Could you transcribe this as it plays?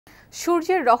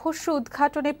সূর্যের রহস্য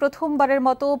উদ্ঘাটনে প্রথমবারের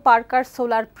মতো পার্কার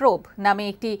সোলার প্রোব নামে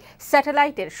একটি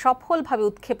স্যাটেলাইটের সফলভাবে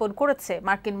উৎক্ষেপণ করেছে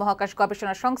মার্কিন মহাকাশ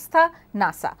গবেষণা সংস্থা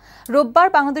নাসা। রোববার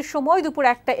বাংলাদেশ সময় দুপুর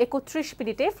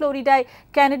 1:31 ফ্লোরিডায়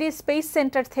কেনেডি স্পেস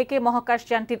সেন্টার থেকে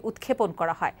মহাকাশযানটির উৎক্ষেপণ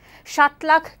করা হয়। 7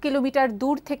 লাখ কিলোমিটার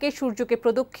দূর থেকে সূর্যকে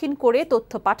প্রদক্ষিণ করে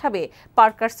তথ্য পাঠাবে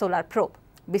পার্কার সোলার প্রোব।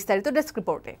 বিস্তারিত ডেস্ক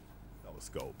রিপোর্টে।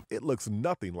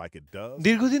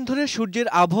 দীর্ঘদিন ধরে সূর্যের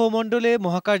আবহমণ্ডলে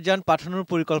মহাকাশযান পাঠানোর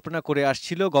পরিকল্পনা করে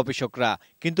আসছিল গবেষকরা,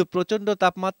 কিন্তু প্রচণ্ড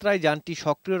তাপমাত্রায় যানটি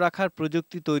সক্রিয় রাখার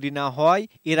প্রযুক্তি তৈরি না হওয়ায়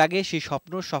এর আগে সেই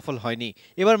স্বপ্ন সফল হয়নি।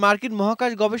 এবার মার্কিন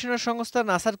মহাকাশ গবেষণা সংস্থা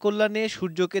নাসার কল্যাণে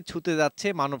সূর্যকে ছুঁতে যাচ্ছে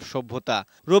মানব সভ্যতা।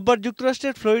 রোববার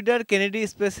যুক্তরাষ্ট্রের ফ্লোরিডার কেনেডি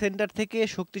স্পেস সেন্টার থেকে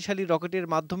শক্তিশালী রকেটের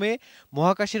মাধ্যমে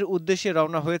মহাকাশের উদ্দেশ্যে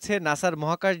রওনা হয়েছে নাসার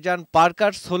মহাকাশযান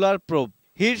পার্কার সোলার প্রোব।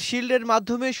 হিট শিল্ডের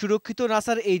মাধ্যমে সুরক্ষিত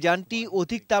নাসার এই যানটি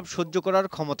অধিক তাপ সহ্য করার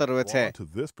ক্ষমতা রয়েছে।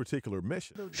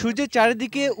 সূর্যের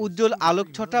চারিদিকে উজ্জ্বল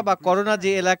আলোকছটা বা করোনা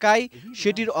যে এলাকায়,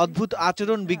 সেটির অদ্ভুত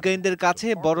আচরণ বিজ্ঞানীদের কাছে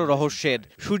বড় রহস্যের।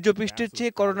 সূর্যপৃষ্ঠের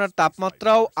চেয়ে করোনার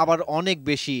তাপমাত্রাও আবার অনেক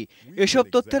বেশি। এসব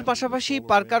তথ্যের পাশাপাশি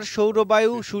পার্কার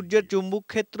সৌরবায়ু, সূর্যের চুম্বক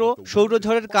ক্ষেত্র,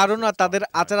 সৌরঝড়ের কারণ আর তাদের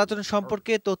আচার আচরণ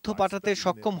সম্পর্কে তথ্য পাঠাতে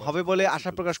সক্ষম হবে বলে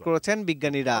আশা প্রকাশ করেছেন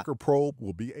বিজ্ঞানীরা।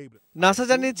 নাসা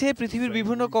জানিয়েছে, পৃথিবীর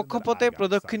বিভিন্ন কক্ষপথে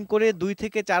প্রদক্ষিণ করে 2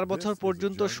 থেকে 4 বছর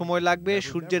পর্যন্ত সময় লাগবে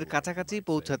সূর্যের কাছাকাছি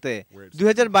পৌঁছাতে।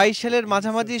 2022 সালের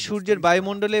মাঝামাঝি সূর্যের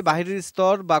বায়ুমণ্ডলে বাহিরের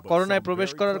স্তর বা করোনায়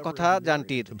প্রবেশ করার কথা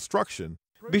যানটির।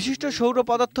 বিশিষ্ট সৌর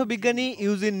পদার্থ বিজ্ঞানী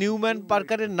ইউজিন নিউম্যান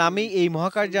পার্কারের নামেই এই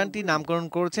মহাকাশযানটি নামকরণ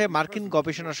করেছে মার্কিন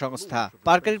গবেষণা সংস্থা।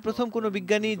 পার্কারের প্রথম কোনো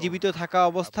বিজ্ঞানী জীবিত থাকা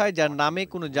অবস্থায় যার নামে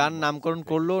কোনো যান নামকরণ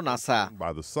করল নাসা।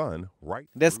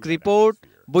 ডেস্ক রিপোর্ট,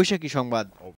 বৈশাখী সংবাদ।